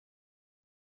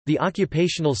The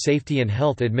Occupational Safety and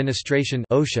Health Administration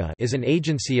 (OSHA) is an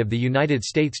agency of the United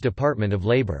States Department of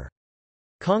Labor.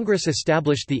 Congress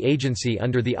established the agency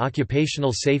under the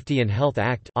Occupational Safety and Health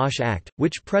Act (OSH Act),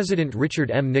 which President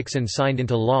Richard M. Nixon signed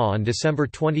into law on December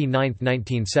 29,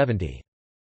 1970.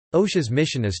 OSHA's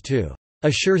mission is to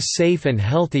assure safe and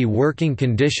healthy working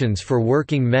conditions for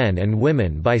working men and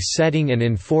women by setting and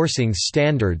enforcing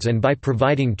standards and by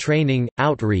providing training,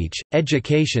 outreach,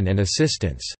 education and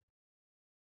assistance.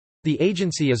 The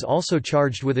agency is also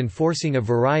charged with enforcing a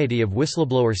variety of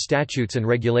whistleblower statutes and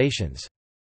regulations.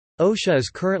 OSHA is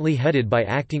currently headed by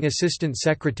Acting Assistant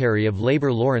Secretary of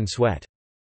Labor Lauren Sweat.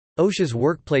 OSHA's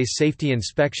workplace safety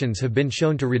inspections have been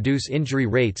shown to reduce injury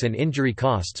rates and injury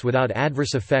costs without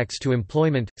adverse effects to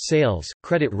employment, sales,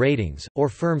 credit ratings, or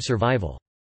firm survival.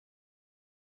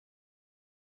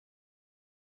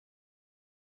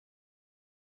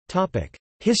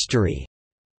 History.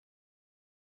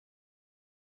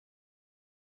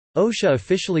 OSHA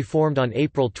officially formed on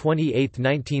April 28,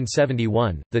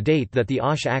 1971, the date that the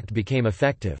OSH Act became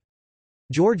effective.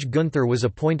 George Gunther was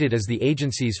appointed as the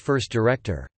agency's first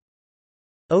director.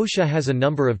 OSHA has a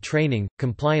number of training,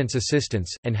 compliance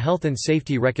assistance, and health and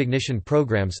safety recognition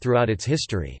programs throughout its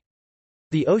history.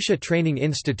 The OSHA Training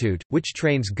Institute, which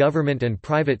trains government and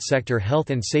private sector health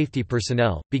and safety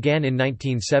personnel, began in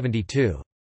 1972.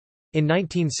 In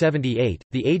 1978,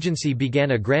 the agency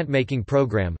began a grant-making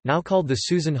program, now called the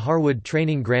Susan Harwood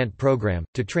Training Grant Program,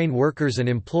 to train workers and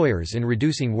employers in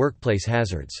reducing workplace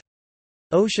hazards.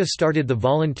 OSHA started the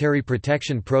Voluntary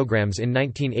Protection Programs in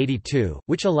 1982,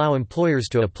 which allow employers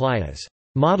to apply as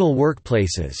model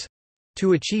workplaces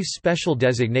to achieve special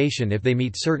designation if they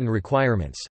meet certain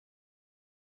requirements.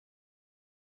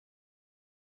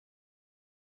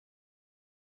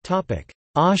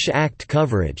 OSH Act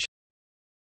coverage.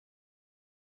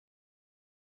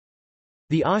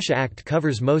 The OSH Act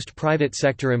covers most private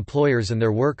sector employers and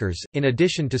their workers, in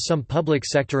addition to some public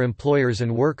sector employers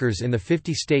and workers in the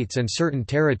 50 states and certain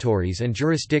territories and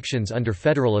jurisdictions under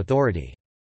federal authority.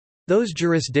 Those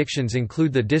jurisdictions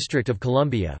include the District of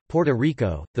Columbia, Puerto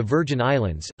Rico, the Virgin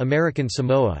Islands, American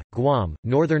Samoa, Guam,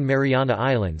 Northern Mariana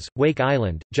Islands, Wake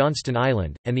Island, Johnston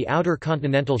Island, and the Outer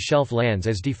Continental Shelf lands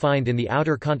as defined in the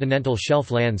Outer Continental Shelf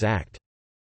Lands Act.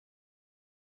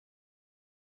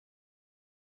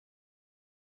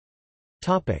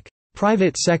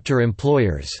 Private sector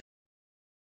employers.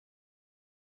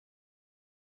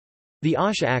 The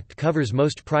OSH Act covers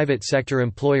most private sector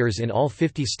employers in all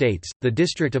 50 states, the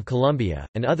District of Columbia,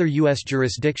 and other U.S.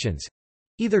 jurisdictions,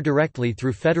 either directly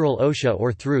through federal OSHA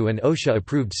or through an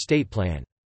OSHA-approved state plan.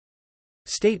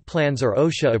 State plans are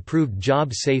OSHA-approved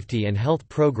job safety and health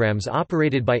programs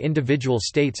operated by individual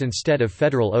states instead of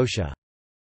federal OSHA.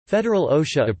 Federal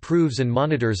OSHA approves and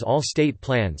monitors all state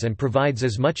plans and provides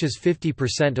as much as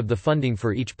 50% of the funding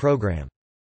for each program.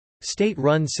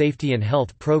 State-run safety and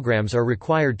health programs are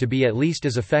required to be at least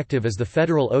as effective as the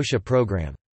federal OSHA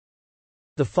program.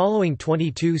 The following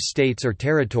 22 states or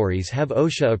territories have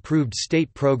OSHA-approved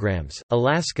state programs: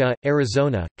 Alaska,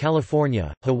 Arizona,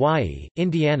 California, Hawaii,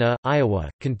 Indiana, Iowa,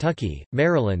 Kentucky,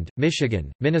 Maryland,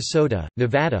 Michigan, Minnesota,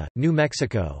 Nevada, New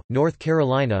Mexico, North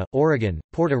Carolina, Oregon,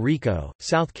 Puerto Rico,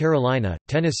 South Carolina,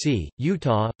 Tennessee,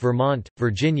 Utah, Vermont,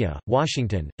 Virginia,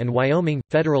 Washington, and Wyoming.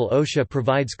 Federal OSHA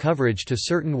provides coverage to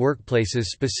certain workplaces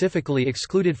specifically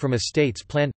excluded from a state's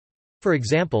plan. For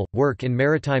example, work in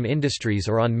maritime industries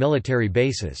or on military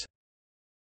bases.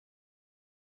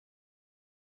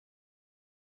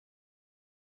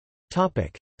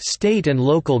 State and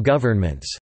local governments.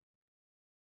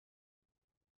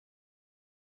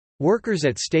 Workers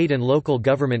at state and local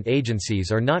government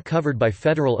agencies are not covered by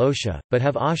federal OSHA, but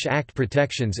have OSH Act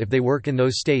protections if they work in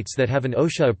those states that have an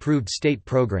OSHA-approved state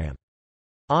program.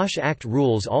 OSH Act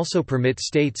rules also permit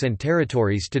states and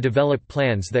territories to develop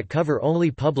plans that cover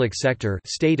only public sector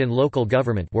state and local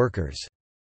government workers.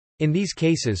 In these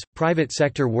cases, private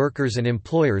sector workers and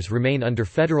employers remain under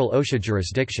federal OSHA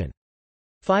jurisdiction.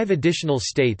 5 additional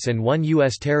states and 1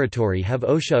 U.S. territory have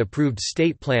OSHA-approved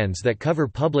state plans that cover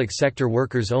public sector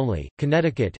workers only: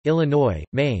 Connecticut, Illinois,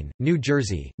 Maine, New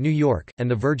Jersey, New York, and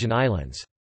the Virgin Islands.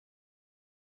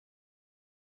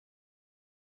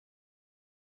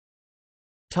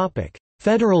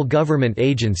 Federal government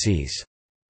agencies.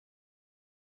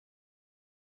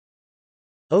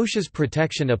 OSHA's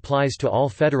protection applies to all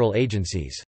federal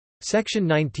agencies. Section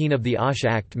 19 of the OSH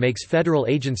Act makes federal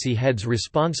agency heads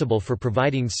responsible for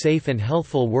providing safe and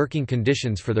healthful working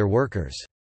conditions for their workers.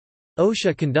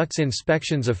 OSHA conducts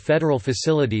inspections of federal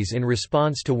facilities in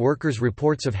response to workers'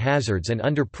 reports of hazards and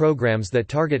under programs that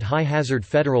target high-hazard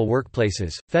federal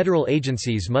workplaces. Federal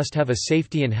agencies must have a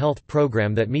safety and health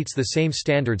program that meets the same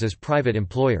standards as private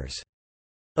employers.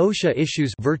 OSHA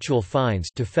issues virtual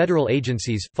fines to federal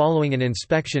agencies following an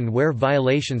inspection where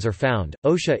violations are found.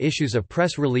 OSHA issues a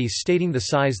press release stating the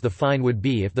size the fine would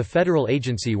be if the federal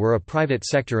agency were a private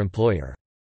sector employer.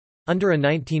 Under a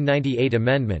 1998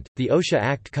 amendment, the OSHA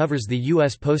Act covers the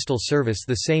U.S. Postal Service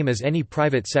the same as any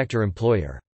private sector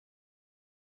employer.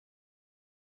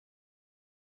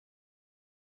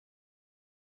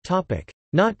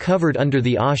 Not covered under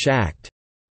the OSH Act.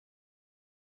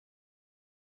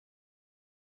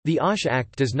 The OSH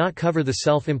Act does not cover the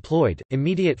self-employed,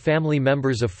 immediate family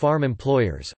members of farm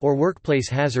employers, or workplace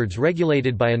hazards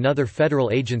regulated by another federal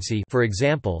agency, for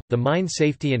example, the Mine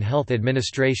Safety and Health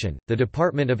Administration, the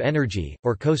Department of Energy,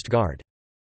 or Coast Guard.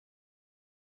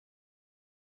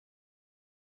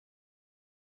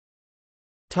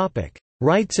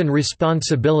 Rights and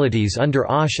responsibilities under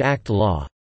OSH Act law.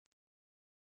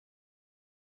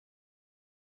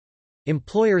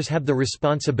 Employers have the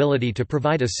responsibility to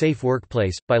provide a safe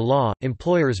workplace. By law,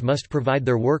 employers must provide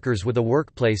their workers with a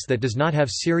workplace that does not have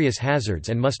serious hazards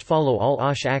and must follow all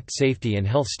OSH Act safety and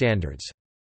health standards.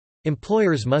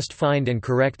 Employers must find and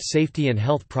correct safety and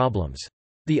health problems.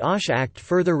 The OSH Act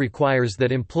further requires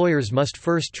that employers must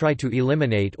first try to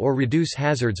eliminate or reduce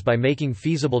hazards by making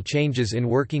feasible changes in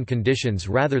working conditions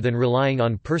rather than relying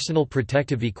on personal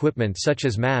protective equipment such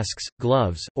as masks,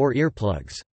 gloves, or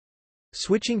earplugs.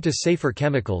 Switching to safer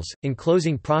chemicals,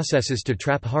 enclosing processes to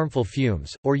trap harmful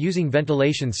fumes, or using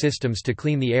ventilation systems to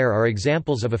clean the air are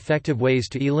examples of effective ways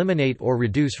to eliminate or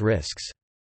reduce risks.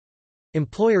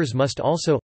 Employers must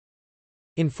also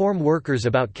inform workers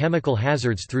about chemical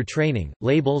hazards through training,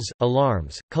 labels,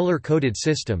 alarms, color-coded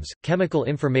systems, chemical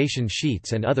information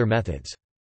sheets and other methods.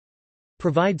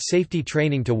 Provide safety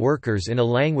training to workers in a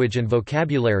language and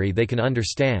vocabulary they can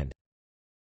understand.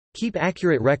 Keep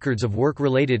accurate records of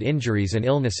work-related injuries and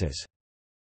illnesses.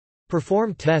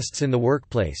 Perform tests in the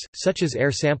workplace, such as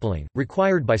air sampling,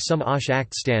 required by some OSH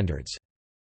Act standards.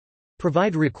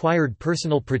 Provide required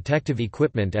personal protective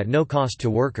equipment at no cost to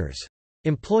workers.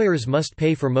 Employers must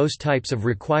pay for most types of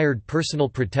required personal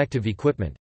protective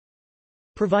equipment.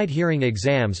 Provide hearing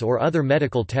exams or other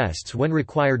medical tests when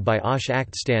required by OSH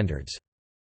Act standards.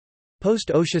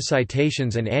 Post OSHA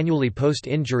citations and annually post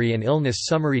injury and illness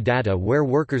summary data where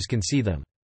workers can see them.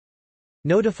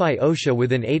 Notify OSHA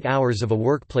within 8 hours of a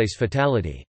workplace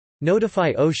fatality.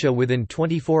 Notify OSHA within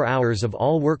 24 hours of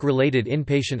all work-related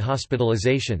inpatient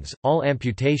hospitalizations, all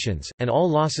amputations, and all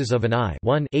losses of an eye.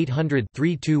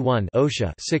 1-800-321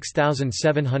 OSHA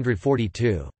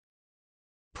 6742.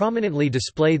 Prominently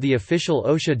display the official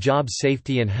OSHA Job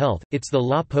Safety and Health, it's the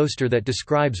law poster that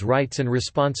describes rights and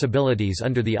responsibilities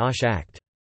under the OSH Act.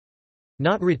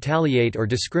 Not retaliate or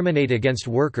discriminate against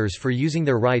workers for using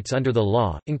their rights under the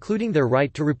law, including their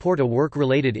right to report a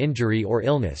work-related injury or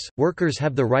illness. Workers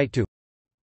have the right to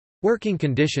working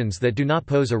conditions that do not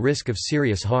pose a risk of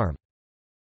serious harm.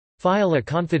 File a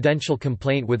confidential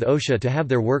complaint with OSHA to have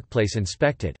their workplace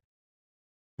inspected.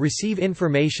 Receive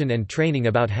information and training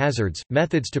about hazards,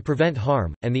 methods to prevent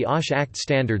harm, and the OSH Act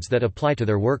standards that apply to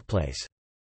their workplace.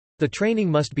 The training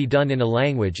must be done in a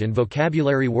language and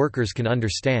vocabulary workers can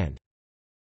understand.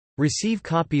 Receive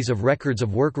copies of records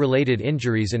of work-related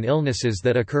injuries and illnesses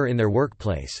that occur in their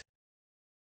workplace.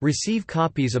 Receive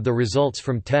copies of the results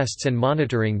from tests and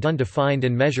monitoring done to find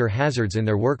and measure hazards in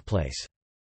their workplace.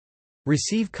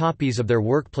 Receive copies of their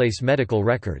workplace medical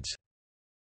records.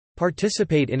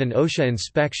 Participate in an OSHA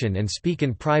inspection and speak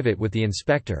in private with the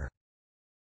inspector.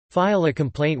 File a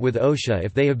complaint with OSHA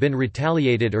if they have been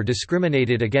retaliated or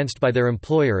discriminated against by their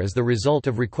employer as the result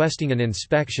of requesting an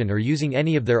inspection or using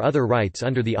any of their other rights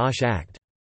under the OSH Act.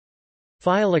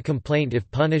 File a complaint if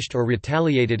punished or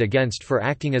retaliated against for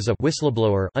acting as a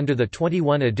whistleblower under the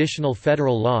 21 additional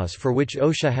federal laws for which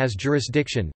OSHA has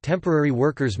jurisdiction. Temporary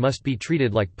workers must be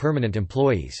treated like permanent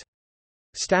employees.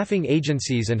 Staffing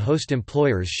agencies and host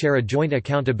employers share a joint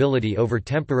accountability over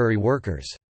temporary workers.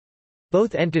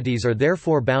 Both entities are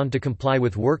therefore bound to comply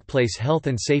with workplace health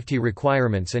and safety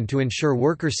requirements and to ensure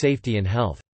worker safety and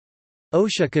health.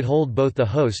 OSHA could hold both the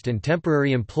host and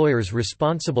temporary employers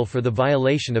responsible for the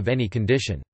violation of any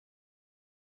condition.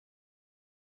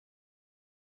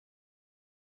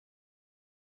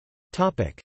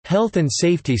 Health and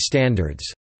safety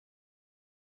standards.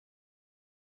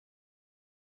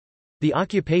 The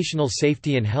Occupational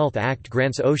Safety and Health Act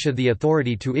grants OSHA the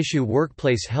authority to issue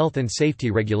workplace health and safety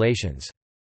regulations.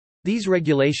 These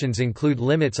regulations include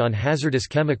limits on hazardous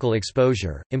chemical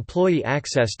exposure, employee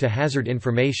access to hazard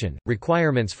information,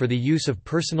 requirements for the use of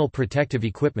personal protective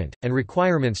equipment, and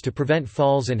requirements to prevent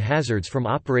falls and hazards from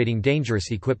operating dangerous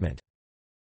equipment.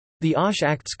 The OSH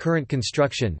Act's current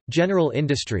construction, general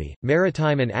industry,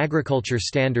 maritime and agriculture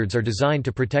standards are designed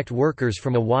to protect workers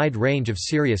from a wide range of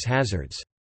serious hazards.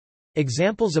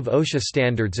 Examples of OSHA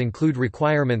standards include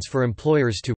requirements for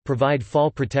employers to provide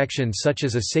fall protection such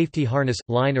as a safety harness,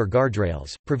 line or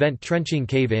guardrails, prevent trenching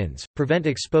cave-ins, prevent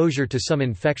exposure to some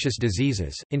infectious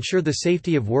diseases, ensure the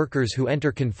safety of workers who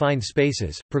enter confined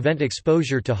spaces, prevent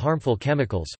exposure to harmful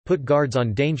chemicals, put guards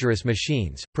on dangerous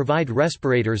machines, provide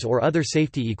respirators or other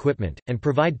safety equipment, and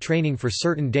provide training for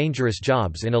certain dangerous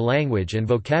jobs in a language and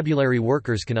vocabulary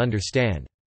workers can understand.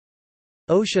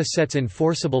 OSHA sets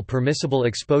enforceable permissible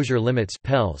exposure limits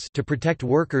to protect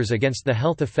workers against the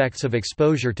health effects of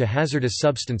exposure to hazardous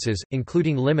substances,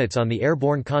 including limits on the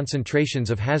airborne concentrations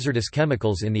of hazardous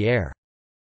chemicals in the air.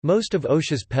 Most of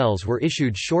OSHA's PELs were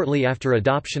issued shortly after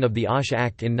adoption of the OSH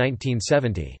Act in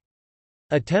 1970.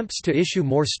 Attempts to issue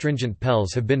more stringent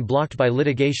PELs have been blocked by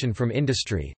litigation from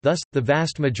industry, thus, the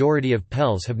vast majority of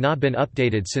PELs have not been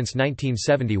updated since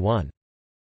 1971.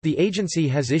 The agency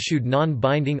has issued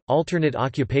non-binding, alternate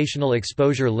occupational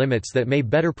exposure limits that may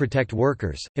better protect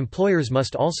workers. Employers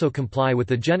must also comply with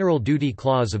the General Duty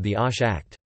Clause of the OSH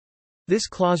Act. This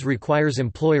clause requires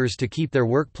employers to keep their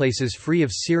workplaces free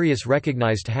of serious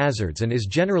recognized hazards and is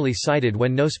generally cited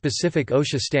when no specific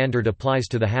OSHA standard applies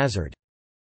to the hazard.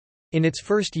 In its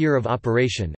first year of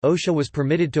operation, OSHA was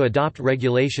permitted to adopt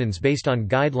regulations based on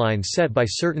guidelines set by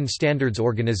certain standards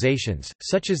organizations,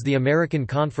 such as the American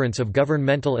Conference of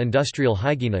Governmental Industrial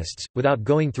Hygienists, without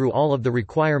going through all of the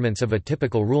requirements of a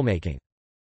typical rulemaking.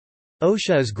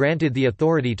 OSHA is granted the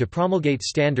authority to promulgate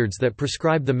standards that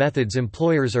prescribe the methods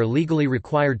employers are legally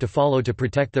required to follow to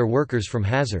protect their workers from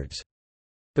hazards.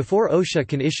 Before OSHA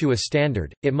can issue a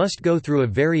standard, it must go through a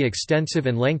very extensive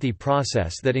and lengthy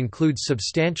process that includes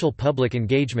substantial public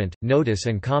engagement, notice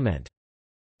and comment.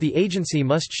 The agency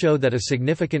must show that a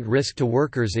significant risk to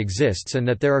workers exists and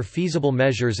that there are feasible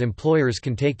measures employers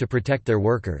can take to protect their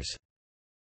workers.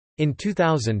 In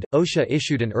 2000, OSHA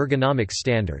issued an ergonomics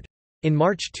standard. In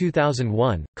March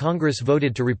 2001, Congress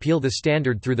voted to repeal the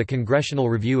standard through the Congressional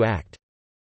Review Act.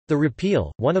 The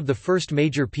repeal, one of the first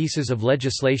major pieces of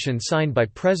legislation signed by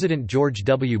President George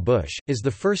W. Bush, is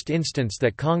the first instance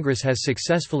that Congress has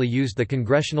successfully used the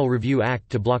Congressional Review Act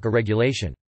to block a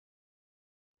regulation.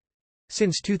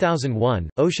 Since 2001,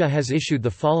 OSHA has issued the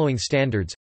following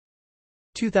standards: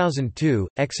 2002,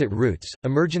 Exit Routes,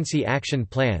 Emergency Action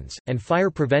Plans, and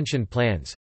Fire Prevention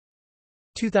Plans.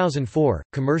 2004,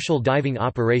 Commercial Diving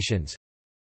Operations.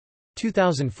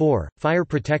 2004, Fire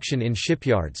Protection in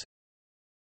Shipyards.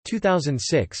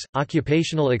 2006,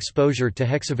 Occupational Exposure to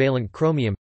Hexavalent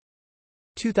Chromium.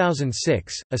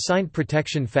 2006, Assigned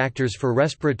Protection Factors for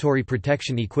Respiratory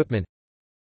Protection Equipment.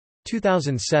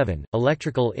 2007,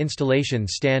 Electrical Installation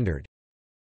Standard.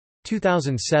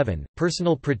 2007,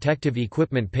 Personal Protective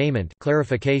Equipment Payment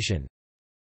Clarification.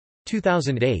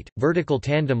 2008, Vertical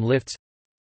Tandem Lifts.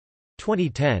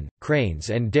 2010, Cranes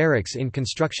and Derricks in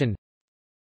Construction.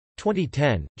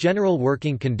 2010, General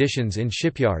Working Conditions in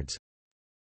Shipyards.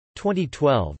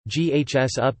 2012,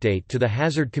 GHS Update to the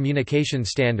Hazard Communication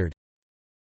Standard.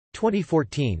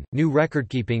 2014, New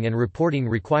Recordkeeping and Reporting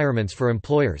Requirements for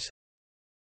Employers.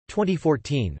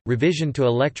 2014, Revision to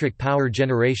Electric Power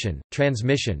Generation,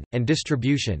 Transmission, and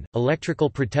Distribution, Electrical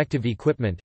Protective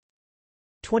Equipment.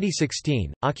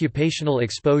 2016, Occupational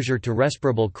Exposure to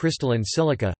Respirable Crystalline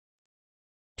Silica.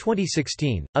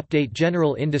 2016, Update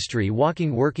General Industry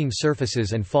Walking Working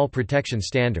Surfaces and Fall Protection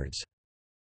Standards.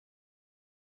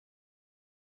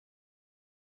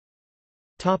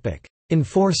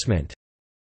 Enforcement.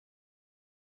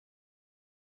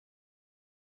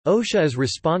 OSHA is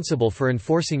responsible for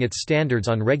enforcing its standards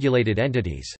on regulated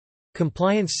entities.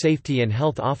 Compliance safety and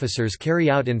health officers carry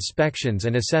out inspections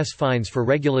and assess fines for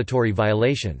regulatory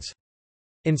violations.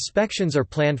 Inspections are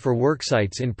planned for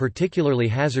worksites in particularly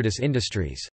hazardous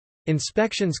industries.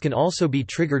 Inspections can also be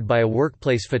triggered by a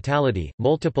workplace fatality,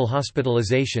 multiple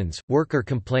hospitalizations, worker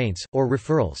complaints, or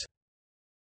referrals.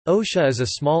 OSHA is a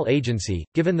small agency,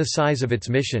 given the size of its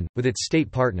mission. With its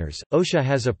state partners, OSHA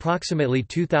has approximately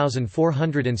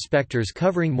 2,400 inspectors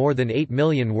covering more than 8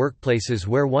 million workplaces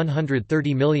where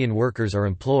 130 million workers are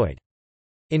employed.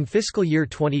 In fiscal year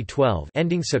 2012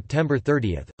 ending September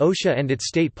 30, OSHA and its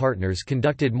state partners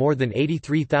conducted more than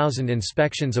 83,000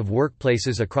 inspections of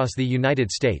workplaces across the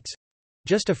United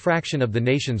States—just a fraction of the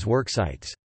nation's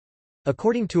worksites.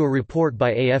 According to a report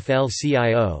by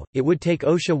AFL-CIO, it would take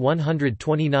OSHA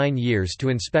 129 years to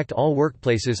inspect all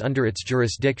workplaces under its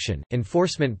jurisdiction.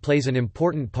 Enforcement plays an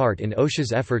important part in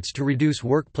OSHA's efforts to reduce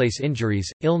workplace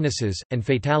injuries, illnesses, and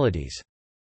fatalities.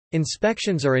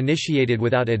 Inspections are initiated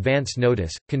without advance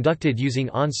notice, conducted using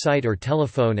on-site or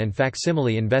telephone and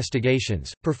facsimile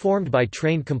investigations, performed by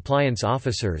trained compliance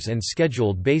officers and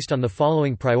scheduled based on the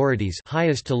following priorities: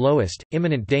 highest to lowest,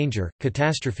 imminent danger,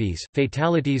 catastrophes,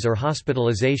 fatalities or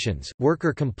hospitalizations,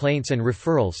 worker complaints and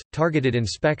referrals, targeted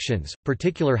inspections,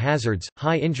 particular hazards,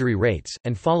 high injury rates,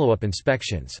 and follow-up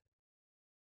inspections.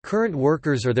 Current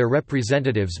workers or their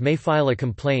representatives may file a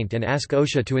complaint and ask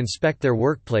OSHA to inspect their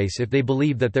workplace if they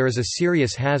believe that there is a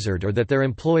serious hazard or that their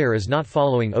employer is not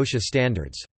following OSHA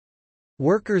standards.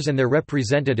 Workers and their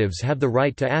representatives have the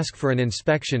right to ask for an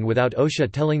inspection without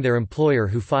OSHA telling their employer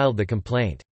who filed the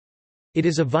complaint. It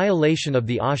is a violation of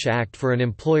the OSH Act for an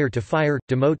employer to fire,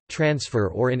 demote, transfer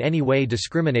or in any way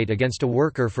discriminate against a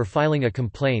worker for filing a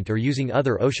complaint or using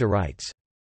other OSHA rights.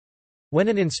 When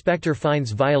an inspector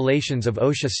finds violations of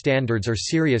OSHA standards or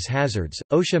serious hazards,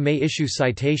 OSHA may issue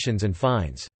citations and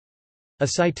fines. A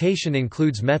citation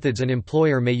includes methods an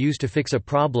employer may use to fix a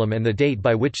problem and the date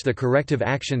by which the corrective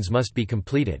actions must be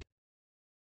completed.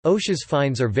 OSHA's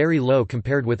fines are very low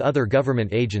compared with other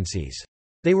government agencies.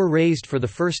 They were raised for the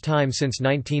first time since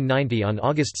 1990 on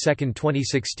August 2,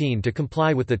 2016 to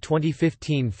comply with the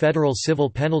 2015 Federal Civil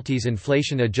Penalties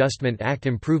Inflation Adjustment Act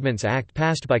Improvements Act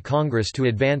passed by Congress to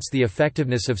advance the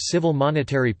effectiveness of civil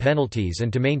monetary penalties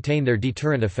and to maintain their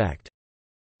deterrent effect.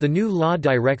 The new law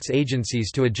directs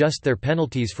agencies to adjust their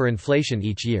penalties for inflation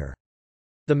each year.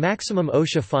 The maximum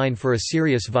OSHA fine for a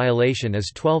serious violation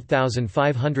is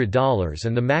 $12,500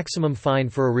 and the maximum fine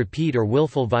for a repeat or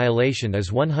willful violation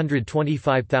is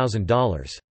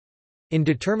 $125,000. In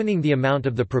determining the amount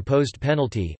of the proposed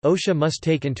penalty, OSHA must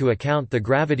take into account the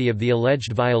gravity of the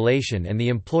alleged violation and the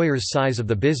employer's size of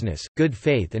the business, good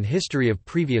faith and history of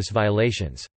previous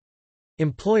violations.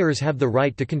 Employers have the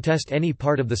right to contest any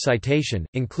part of the citation,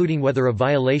 including whether a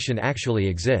violation actually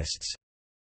exists.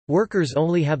 Workers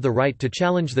only have the right to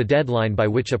challenge the deadline by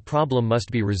which a problem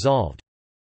must be resolved.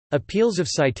 Appeals of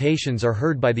citations are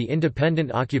heard by the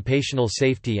Independent Occupational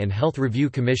Safety and Health Review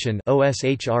Commission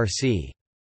 (OSHRC).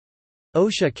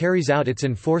 OSHA carries out its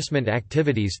enforcement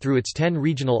activities through its 10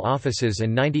 regional offices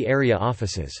and 90 area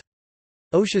offices.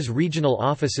 OSHA's regional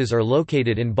offices are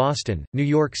located in Boston, New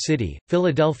York City,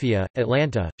 Philadelphia,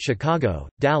 Atlanta, Chicago,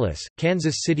 Dallas,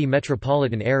 Kansas City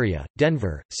metropolitan area,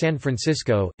 Denver, San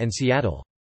Francisco, and Seattle.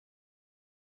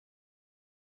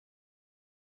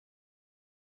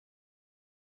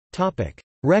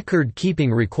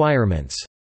 Record-keeping requirements.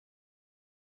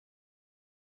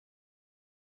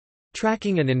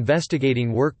 Tracking and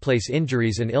investigating workplace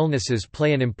injuries and illnesses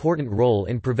play an important role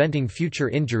in preventing future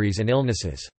injuries and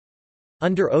illnesses.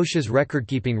 Under OSHA's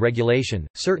record-keeping regulation,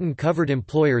 certain covered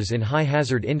employers in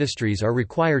high-hazard industries are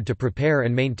required to prepare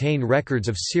and maintain records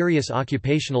of serious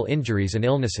occupational injuries and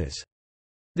illnesses.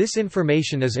 This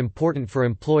information is important for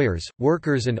employers,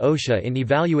 workers and OSHA in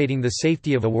evaluating the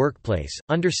safety of a workplace,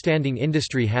 understanding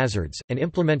industry hazards, and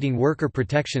implementing worker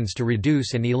protections to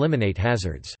reduce and eliminate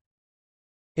hazards.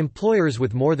 Employers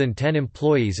with more than 10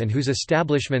 employees and whose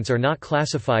establishments are not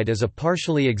classified as a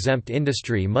partially exempt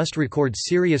industry must record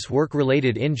serious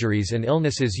work-related injuries and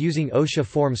illnesses using OSHA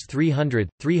Forms 300,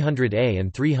 300A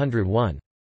and 301.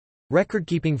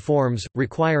 Record-keeping forms,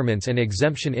 requirements and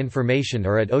exemption information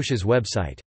are at OSHA's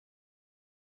website.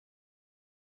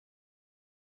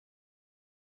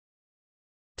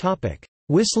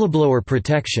 Whistleblower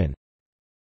protection.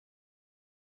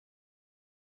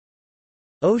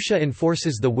 OSHA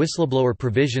enforces the whistleblower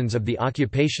provisions of the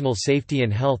Occupational Safety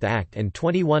and Health Act and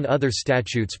 21 other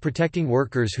statutes protecting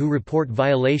workers who report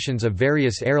violations of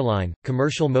various airline,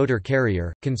 commercial motor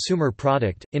carrier, consumer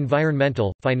product,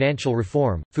 environmental, financial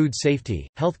reform, food safety,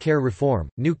 healthcare reform,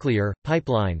 nuclear,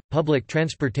 pipeline, public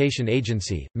transportation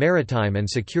agency, maritime and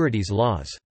securities laws.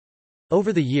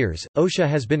 Over the years, OSHA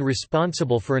has been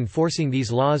responsible for enforcing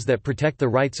these laws that protect the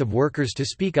rights of workers to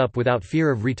speak up without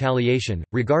fear of retaliation,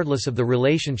 regardless of the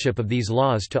relationship of these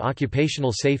laws to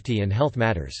occupational safety and health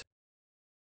matters.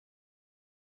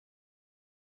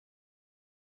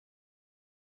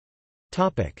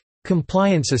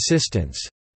 Compliance assistance.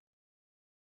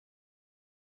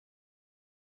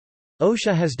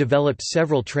 OSHA has developed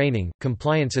several training,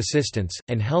 compliance assistance,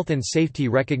 and health and safety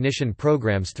recognition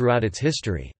programs throughout its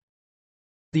history.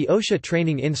 The OSHA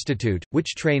Training Institute,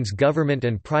 which trains government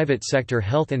and private sector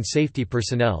health and safety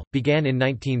personnel, began in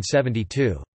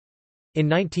 1972. In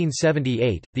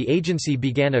 1978, the agency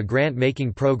began a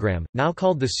grant-making program, now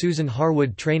called the Susan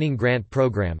Harwood Training Grant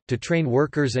Program, to train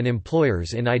workers and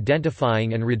employers in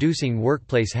identifying and reducing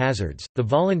workplace hazards. The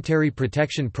Voluntary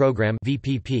Protection Program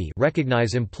 (VPP)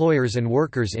 recognize employers and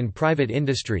workers in private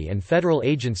industry and federal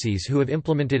agencies who have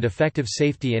implemented effective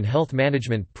safety and health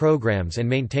management programs and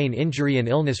maintain injury and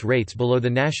illness rates below the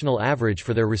national average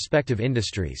for their respective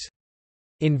industries.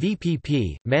 In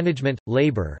VPP, management,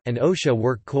 labor, and OSHA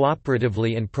work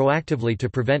cooperatively and proactively to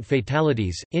prevent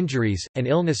fatalities, injuries, and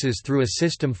illnesses through a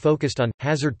system focused on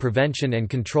hazard prevention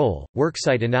and control,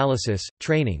 worksite analysis,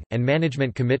 training, and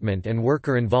management commitment and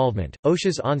worker involvement.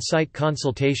 OSHA's on-site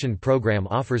consultation program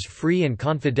offers free and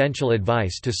confidential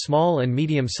advice to small and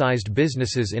medium-sized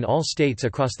businesses in all states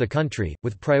across the country,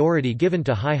 with priority given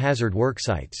to high-hazard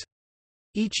worksites.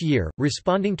 Each year,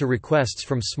 responding to requests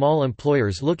from small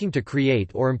employers looking to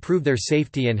create or improve their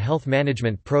safety and health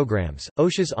management programs,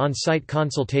 OSHA's on-site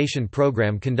consultation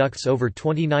program conducts over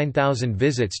 29,000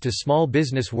 visits to small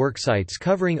business worksites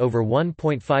covering over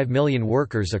 1.5 million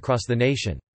workers across the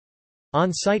nation.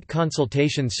 On-site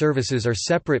consultation services are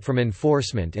separate from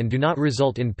enforcement and do not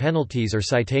result in penalties or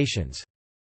citations.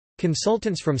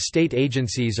 Consultants from state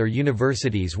agencies or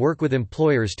universities work with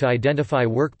employers to identify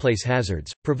workplace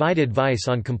hazards, provide advice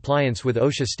on compliance with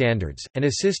OSHA standards, and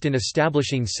assist in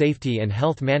establishing safety and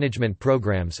health management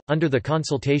programs. Under the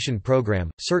consultation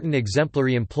program, certain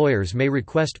exemplary employers may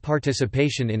request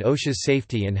participation in OSHA's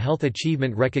Safety and Health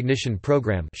Achievement Recognition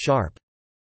Program (SHARP).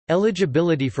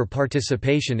 Eligibility for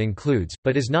participation includes,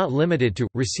 but is not limited to,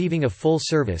 receiving a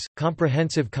full-service,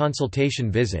 comprehensive consultation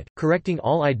visit, correcting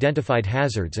all identified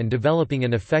hazards and developing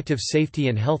an effective safety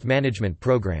and health management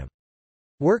program.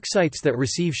 Worksites that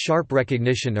receive SHARP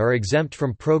recognition are exempt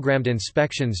from programmed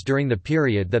inspections during the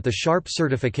period that the SHARP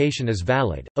certification is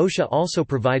valid. OSHA also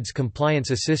provides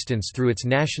compliance assistance through its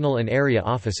national and area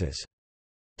offices.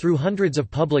 Through hundreds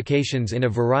of publications in a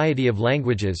variety of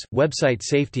languages, website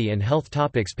safety and health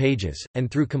topics pages, and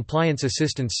through compliance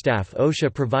assistance staff,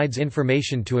 OSHA provides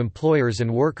information to employers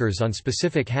and workers on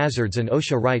specific hazards and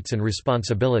OSHA rights and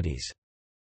responsibilities.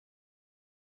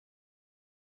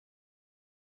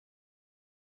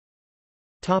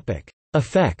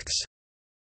 Effects.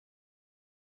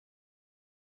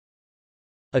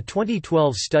 A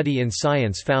 2012 study in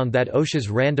Science found that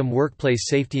OSHA's random workplace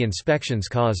safety inspections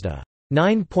caused a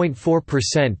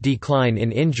 9.4% decline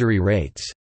in injury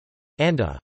rates, and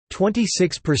a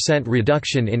 26%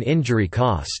 reduction in injury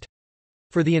cost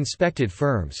for the inspected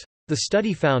firms. The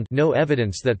study found no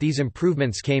evidence that these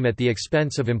improvements came at the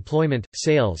expense of employment,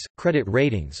 sales, credit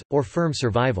ratings, or firm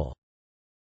survival.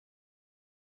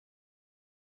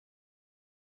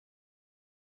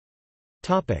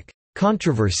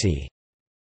 Controversy.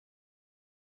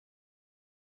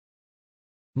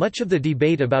 Much of the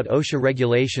debate about OSHA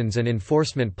regulations and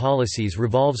enforcement policies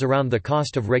revolves around the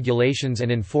cost of regulations and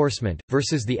enforcement,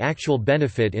 versus the actual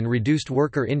benefit in reduced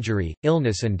worker injury,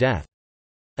 illness and death.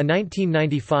 A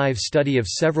 1995 study of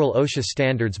several OSHA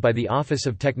standards by the Office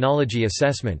of Technology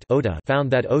Assessment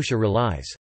found that OSHA relies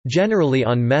generally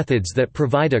on methods that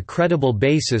provide a credible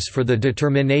basis for the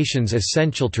determinations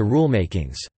essential to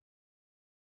rulemakings,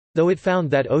 though it found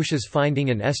that OSHA's finding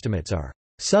and estimates are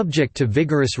subject to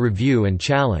vigorous review and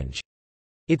challenge.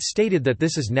 It stated that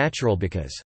this is natural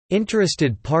because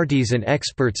interested parties and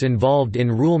experts involved in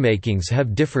rulemakings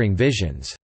have differing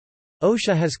visions.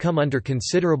 OSHA has come under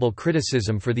considerable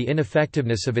criticism for the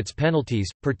ineffectiveness of its penalties,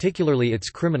 particularly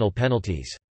its criminal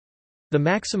penalties. The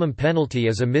maximum penalty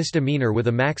is a misdemeanor with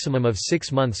a maximum of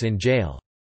 6 months in jail.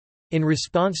 In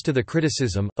response to the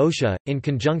criticism, OSHA, in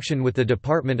conjunction with the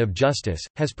Department of Justice,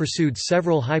 has pursued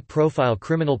several high-profile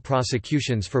criminal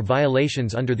prosecutions for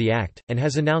violations under the Act, and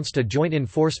has announced a joint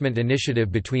enforcement initiative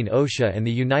between OSHA and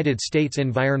the United States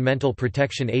Environmental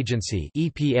Protection Agency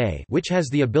 (EPA), which has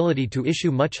the ability to issue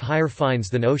much higher fines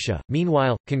than OSHA.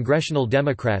 Meanwhile, congressional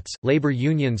Democrats, labor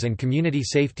unions and community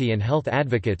safety and health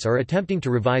advocates are attempting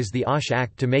to revise the OSH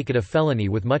Act to make it a felony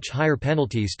with much higher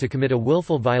penalties to commit a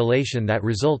willful violation that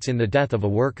results in the death of a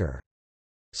worker.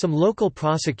 Some local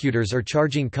prosecutors are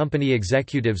charging company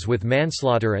executives with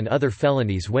manslaughter and other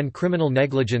felonies when criminal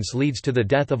negligence leads to the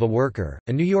death of a worker.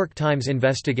 A New York Times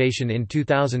investigation in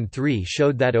 2003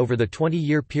 showed that over the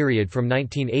 20-year period from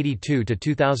 1982 to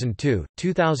 2002,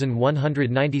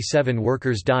 2,197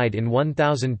 workers died in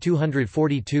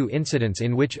 1,242 incidents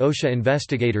in which OSHA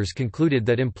investigators concluded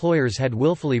that employers had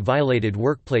willfully violated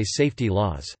workplace safety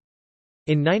laws.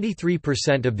 In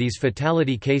 93% of these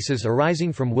fatality cases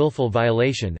arising from willful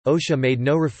violation, OSHA made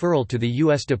no referral to the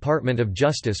U.S. Department of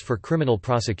Justice for criminal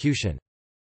prosecution.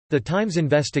 The Times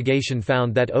investigation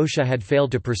found that OSHA had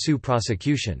failed to pursue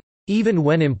prosecution. even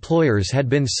when employers had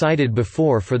been cited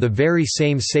before for the very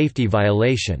same safety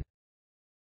violation,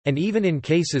 and even in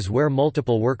cases where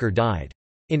multiple workers died.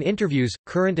 In interviews,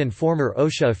 current and former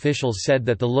OSHA officials said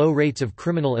that the low rates of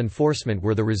criminal enforcement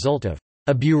were the result of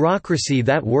a bureaucracy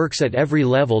that works at every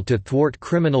level to thwart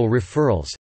criminal referrals,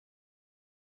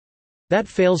 that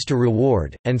fails to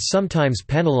reward, and sometimes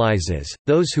penalizes,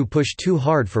 those who push too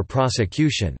hard for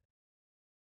prosecution,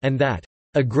 and that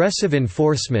aggressive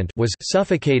enforcement was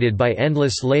suffocated by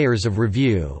endless layers of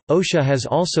review. OSHA has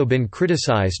also been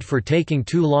criticized for taking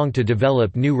too long to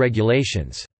develop new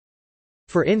regulations.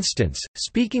 For instance,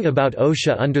 speaking about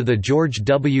OSHA under the George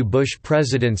W. Bush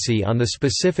presidency on the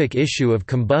specific issue of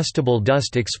combustible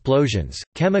dust explosions,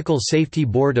 Chemical Safety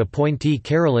Board appointee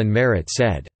Carolyn Merritt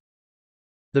said,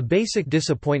 "The basic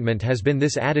disappointment has been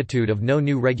this attitude of no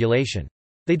new regulation.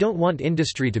 They don't want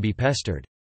industry to be pestered.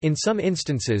 In some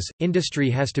instances, industry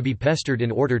has to be pestered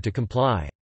in order to comply."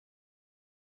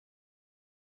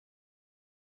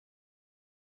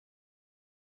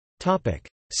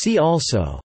 See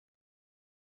also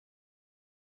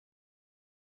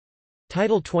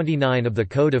Title 29 of the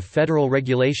Code of Federal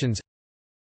Regulations,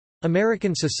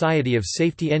 American Society of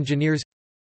Safety Engineers,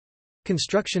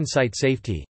 Construction Site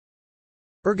Safety,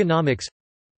 Ergonomics,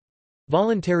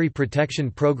 Voluntary Protection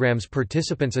Programs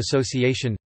Participants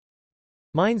Association,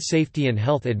 Mine Safety and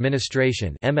Health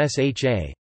Administration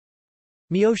 (MSHA),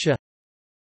 MIOSHA,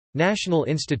 National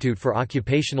Institute for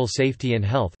Occupational Safety and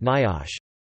Health (NIOSH),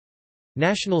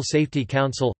 National Safety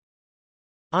Council,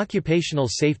 Occupational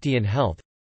Safety and Health,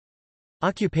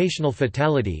 Occupational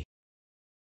Fatality,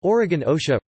 Oregon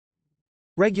OSHA,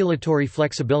 Regulatory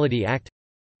Flexibility Act,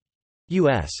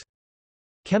 U.S.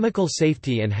 Chemical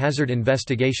Safety and Hazard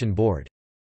Investigation Board.